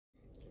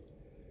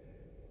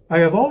I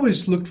have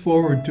always looked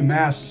forward to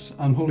Mass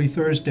on Holy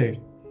Thursday.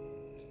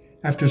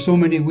 After so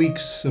many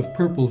weeks of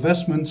purple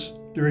vestments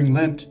during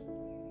Lent,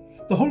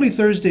 the Holy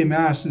Thursday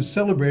Mass is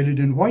celebrated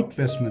in white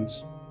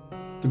vestments.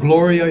 The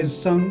Gloria is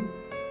sung,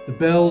 the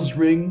bells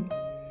ring,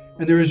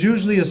 and there is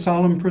usually a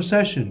solemn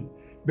procession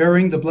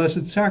bearing the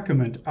Blessed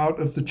Sacrament out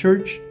of the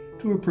church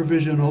to a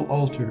provisional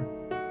altar.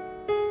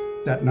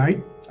 That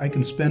night, I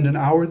can spend an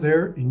hour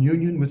there in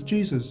union with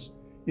Jesus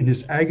in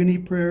his agony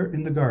prayer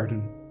in the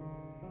garden.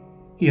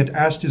 He had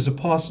asked his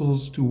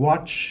apostles to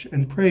watch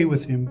and pray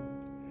with him,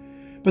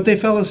 but they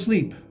fell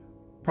asleep,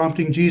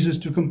 prompting Jesus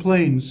to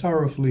complain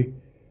sorrowfully,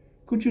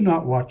 "Could you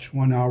not watch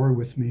 1 hour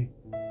with me?"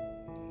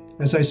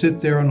 As I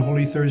sit there on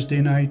Holy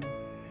Thursday night,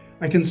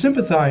 I can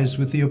sympathize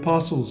with the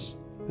apostles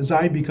as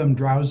I become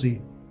drowsy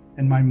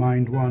and my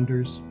mind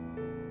wanders.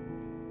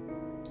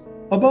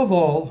 Above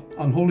all,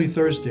 on Holy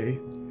Thursday,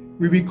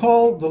 we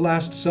recall the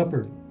Last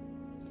Supper,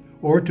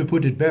 or to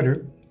put it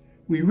better,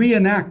 we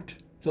reenact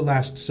the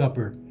Last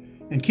Supper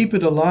and keep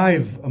it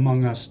alive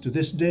among us to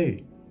this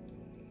day.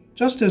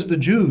 Just as the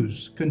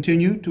Jews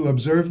continue to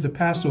observe the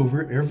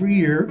Passover every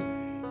year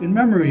in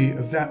memory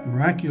of that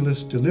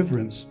miraculous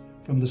deliverance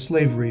from the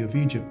slavery of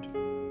Egypt.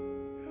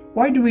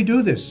 Why do we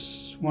do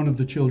this? One of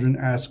the children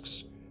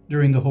asks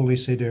during the Holy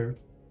Seder.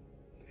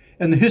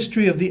 And the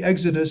history of the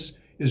Exodus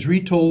is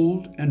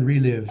retold and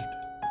relived.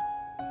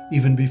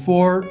 Even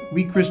before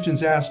we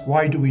Christians ask,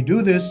 why do we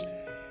do this?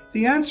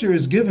 The answer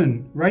is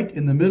given right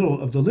in the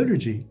middle of the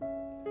liturgy.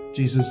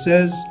 Jesus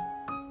says,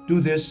 "Do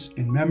this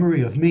in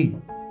memory of me."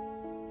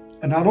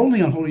 And not only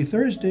on Holy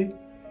Thursday,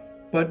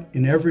 but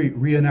in every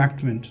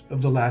reenactment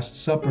of the Last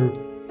Supper,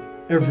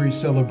 every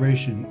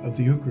celebration of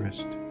the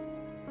Eucharist.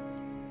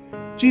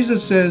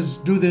 Jesus says,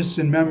 "Do this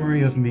in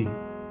memory of me."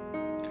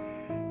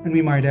 And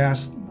we might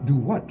ask, do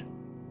what?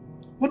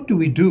 What do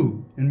we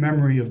do in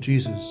memory of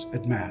Jesus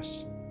at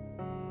Mass?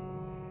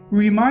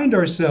 We remind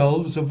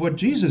ourselves of what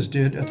Jesus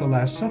did at the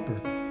Last Supper.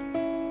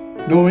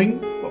 Knowing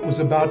what was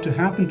about to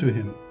happen to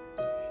him,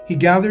 he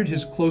gathered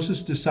his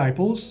closest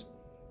disciples,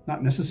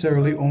 not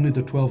necessarily only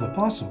the 12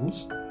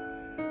 apostles,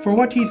 for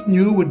what he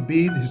knew would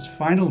be his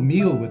final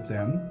meal with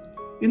them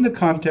in the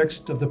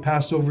context of the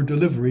Passover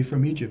delivery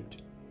from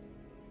Egypt.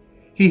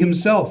 He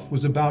himself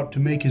was about to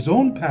make his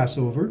own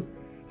Passover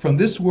from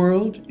this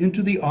world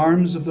into the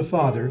arms of the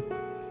Father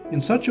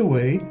in such a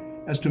way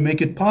as to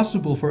make it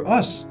possible for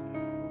us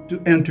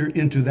to enter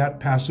into that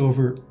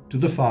Passover to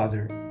the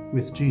Father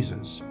with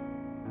Jesus.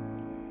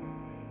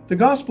 The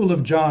Gospel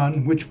of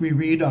John, which we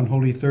read on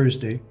Holy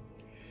Thursday,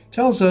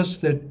 tells us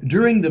that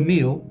during the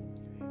meal,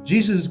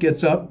 Jesus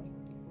gets up,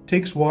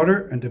 takes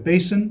water and a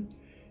basin,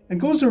 and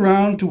goes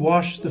around to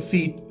wash the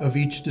feet of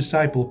each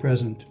disciple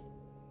present.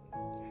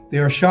 They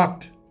are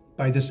shocked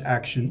by this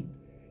action,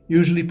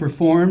 usually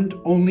performed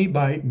only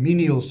by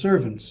menial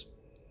servants.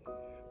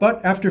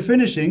 But after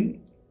finishing,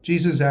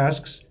 Jesus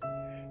asks,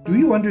 "Do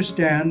you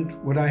understand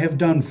what I have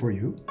done for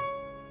you?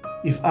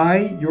 If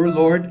I, your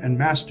Lord and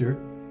Master,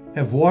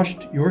 have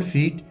washed your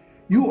feet,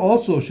 you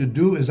also should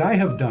do as I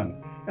have done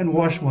and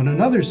wash one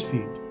another's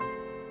feet."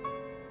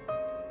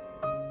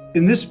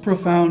 In this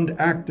profound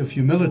act of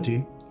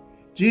humility,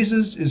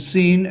 Jesus is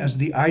seen as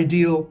the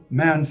ideal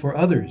man for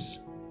others,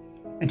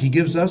 and he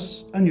gives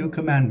us a new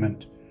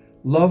commandment.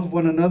 Love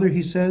one another,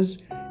 he says,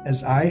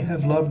 as I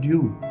have loved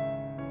you.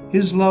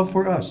 His love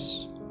for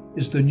us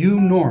is the new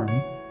norm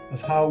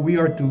of how we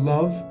are to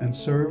love and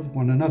serve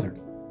one another.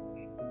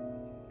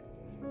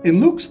 In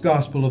Luke's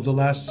Gospel of the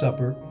Last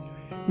Supper,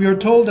 we are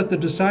told that the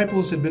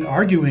disciples had been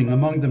arguing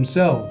among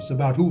themselves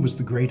about who was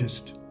the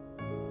greatest.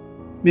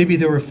 Maybe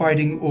they were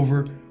fighting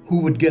over who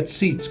would get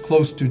seats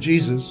close to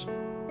Jesus.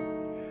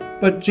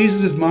 But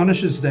Jesus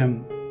admonishes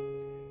them,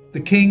 "The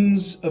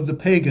kings of the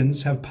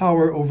pagans have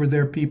power over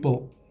their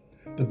people,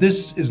 but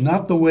this is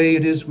not the way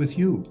it is with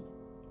you.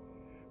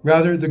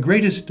 Rather, the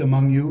greatest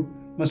among you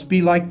must be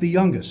like the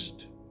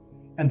youngest,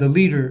 and the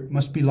leader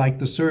must be like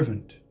the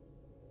servant.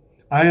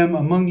 I am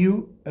among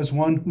you as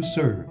one who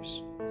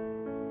serves."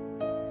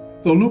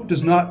 Though Luke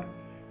does not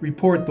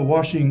report the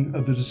washing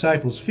of the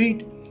disciples'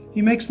 feet,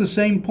 he makes the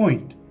same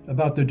point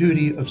about the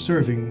duty of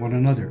serving one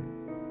another.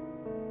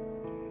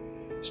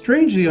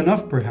 Strangely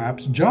enough,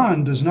 perhaps,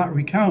 John does not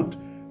recount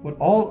what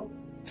all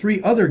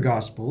 3 other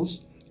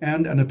Gospels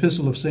and an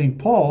epistle of St.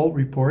 Paul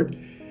report,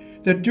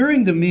 that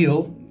during the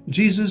meal,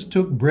 Jesus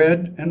took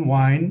bread and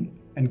wine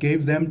and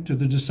gave them to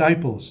the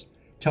disciples,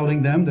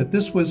 telling them that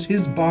this was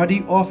his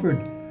body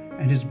offered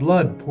and his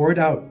blood poured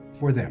out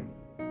for them.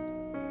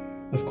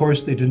 Of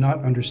course, they did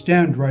not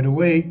understand right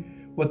away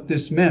what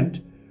this meant,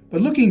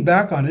 but looking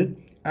back on it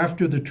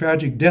after the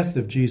tragic death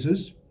of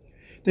Jesus,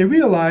 they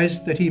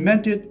realized that he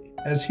meant it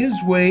as his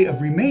way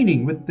of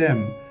remaining with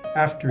them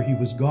after he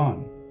was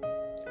gone.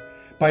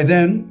 By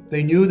then,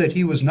 they knew that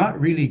he was not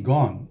really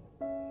gone.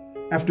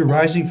 After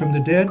rising from the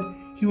dead,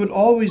 he would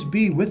always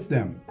be with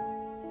them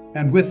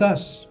and with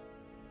us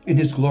in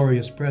his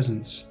glorious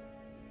presence,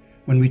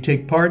 when we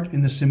take part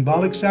in the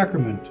symbolic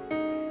sacrament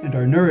and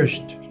are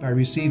nourished by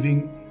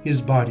receiving his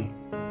body.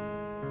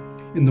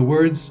 In the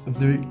words of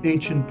the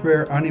ancient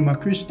prayer Anima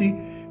Christi,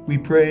 we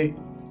pray,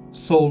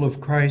 Soul of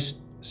Christ,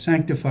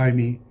 sanctify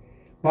me.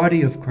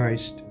 Body of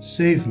Christ,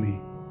 save me.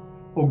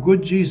 O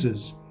good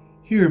Jesus,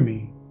 hear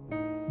me.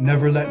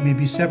 Never let me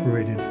be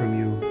separated from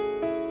you.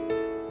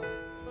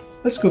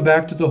 Let's go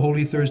back to the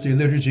Holy Thursday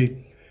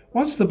liturgy.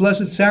 Once the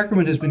Blessed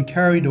Sacrament has been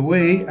carried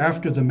away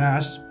after the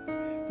Mass,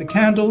 the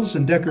candles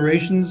and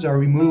decorations are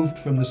removed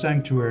from the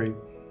sanctuary.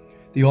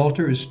 The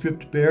altar is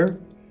stripped bare,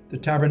 the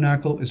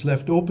tabernacle is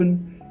left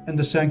open, and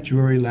the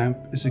sanctuary lamp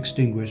is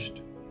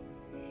extinguished.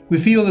 We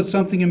feel that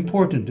something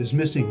important is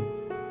missing,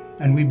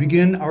 and we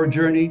begin our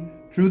journey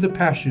through the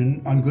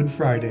Passion on Good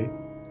Friday.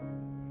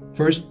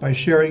 First, by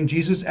sharing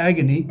Jesus'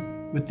 agony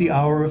with the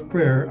hour of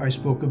prayer I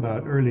spoke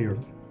about earlier.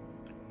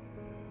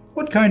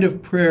 What kind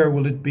of prayer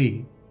will it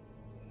be?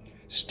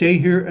 Stay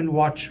here and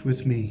watch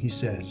with me, he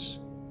says.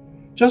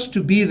 Just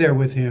to be there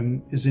with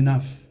him is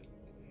enough.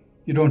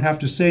 You don't have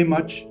to say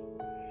much.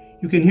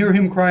 You can hear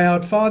him cry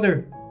out,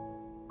 Father,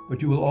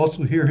 but you will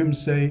also hear him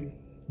say,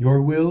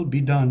 Your will be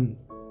done.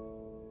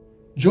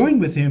 Join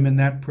with him in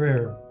that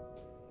prayer.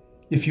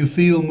 If you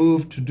feel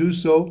moved to do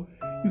so,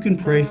 you can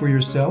pray for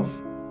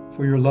yourself,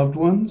 for your loved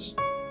ones,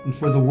 and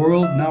for the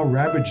world now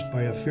ravaged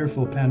by a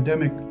fearful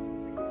pandemic.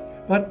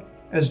 But,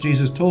 as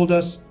Jesus told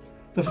us,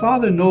 the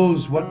Father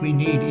knows what we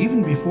need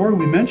even before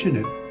we mention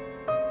it.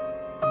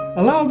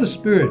 Allow the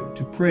Spirit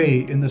to pray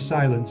in the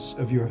silence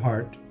of your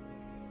heart,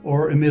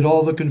 or amid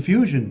all the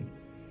confusion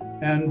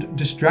and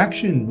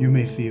distraction you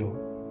may feel.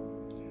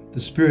 The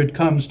Spirit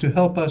comes to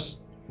help us,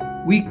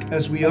 weak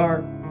as we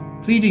are,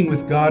 pleading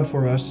with God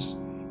for us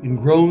in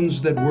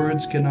groans that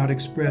words cannot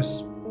express.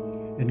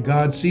 And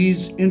God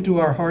sees into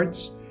our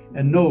hearts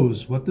and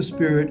knows what the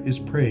Spirit is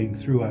praying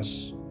through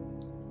us.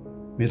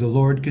 May the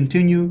Lord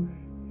continue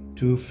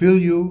to fill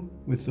you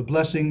with the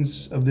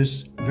blessings of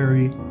this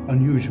very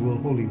unusual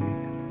Holy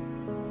Week.